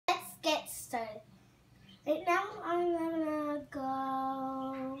get started. Right now, I'm gonna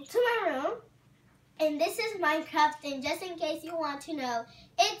go to my room. And this is Minecraft, and just in case you want to know,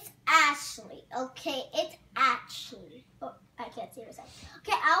 it's Ashley, okay? It's Ashley. Oh, I can't see myself.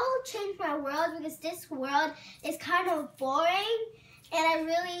 Okay, I will change my world because this world is kind of boring, and I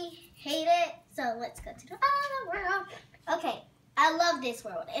really hate it. So let's go to the other world. Okay, I love this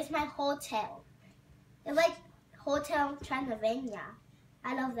world. It's my hotel. It's like Hotel Transylvania.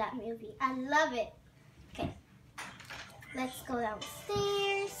 I love that movie. I love it. Okay, let's go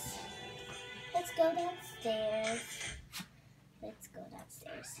downstairs. Let's go downstairs. Let's go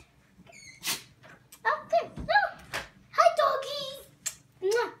downstairs. Okay. Oh, hi,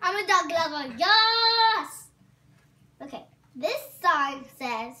 doggies. I'm a dog lover. Yes. Okay. This sign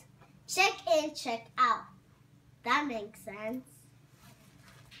says, check in, check out. That makes sense.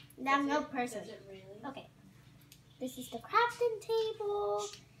 Now, no person. Really? Okay. This is the crafting table.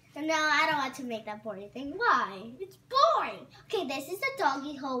 And now I don't want to make that boring thing. Why? It's boring. Okay, this is the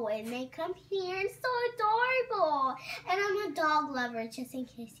doggy hole when they come here. It's so adorable. And I'm a dog lover, just in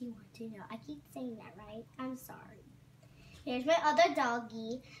case you want to know. I keep saying that, right? I'm sorry. Here's my other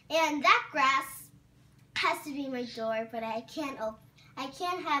doggy. And that grass has to be my door, but I can't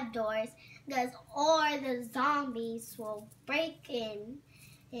have doors because or the zombies will break in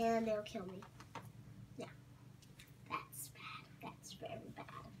and they'll kill me. Yeah. That's bad. That's very bad.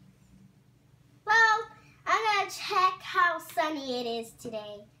 Well, I'm going to check how sunny it is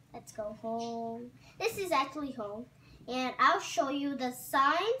today. Let's go home. This is actually home. And I'll show you the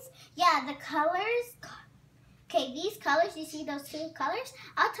signs. Yeah, the colors. Okay, these colors, you see those two colors?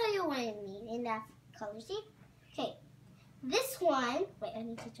 I'll tell you what I mean in that color, see? Okay, this one, wait, I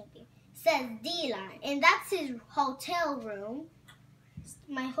need to jump here, says D-Line. And that's his hotel room.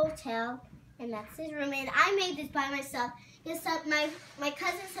 My hotel. And that's his room. And I made this by myself. Yes, my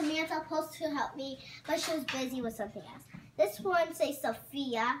cousin Samantha was supposed to help me, but she was busy with something else. This one says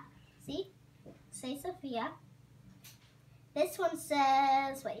Sophia. See? Say Sophia. This one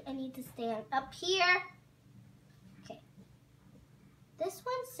says, wait, I need to stand up here. Okay. This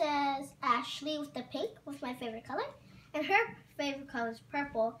one says Ashley with the pink, was my favorite color. And her favorite color is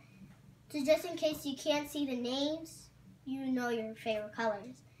purple. So just in case you can't see the names, you know your favorite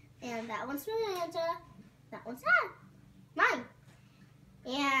colors. And that one's Samantha. That one's mine.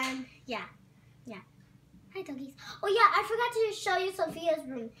 And yeah. Hi, doggies. Oh yeah, I forgot to show you Sophia's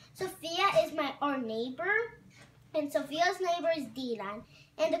room. Sophia is our neighbor, and Sophia's neighbor is D-Line.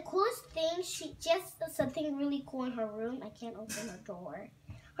 And the coolest thing, she just does something really cool in her room. I can't open her door.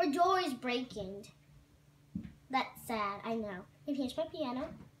 Her door is breaking. That's sad, I know. And here's my piano.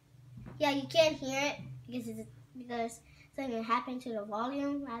 Yeah, you can't hear it because something happened to the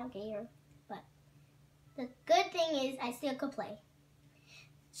volume. I don't care. But the good thing is I still could play.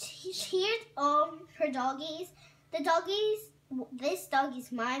 Here's her doggies. The doggies, this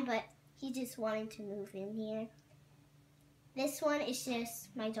doggy's mine, but he just wanted to move in here. This one is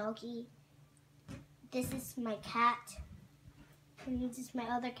just my doggy. This is my cat. And this is my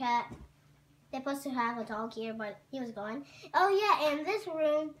other cat. They're supposed to have a dog here, but he was gone. Oh yeah, and this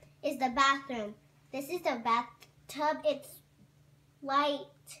room is the bathroom. This is the bathtub. It's white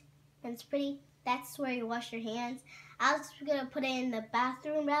and it's pretty. That's where you wash your hands. I was gonna put it in the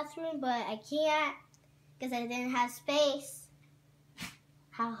bathroom, but I can't because I didn't have space.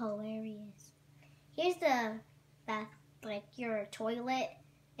 How hilarious. Here's the bath, like your toilet.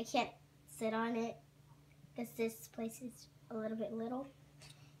 I can't sit on it because this place is a little bit little.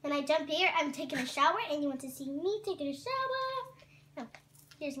 And I jump here, I'm taking a shower, and you want to see me taking a shower. Oh,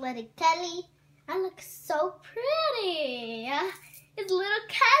 here's little Kelly. I look so pretty. It's little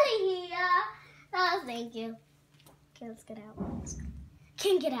Kelly here. Oh, thank you. Okay, let's get out.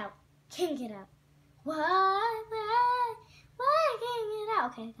 Can't get out. Can't get out. Why can't get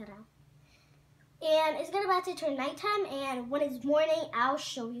out? Okay, I got out. And it's about to turn nighttime, and when it's morning, I'll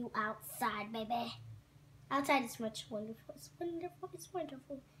show you outside, baby. Outside is much wonderful. It's wonderful. It's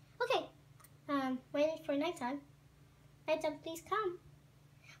wonderful. Okay, waiting for nighttime. Nighttime, please come.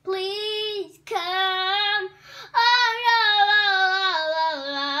 Please come. Oh,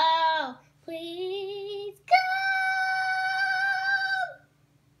 no. Please come.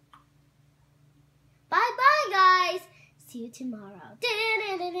 Bye-bye, guys. See you tomorrow.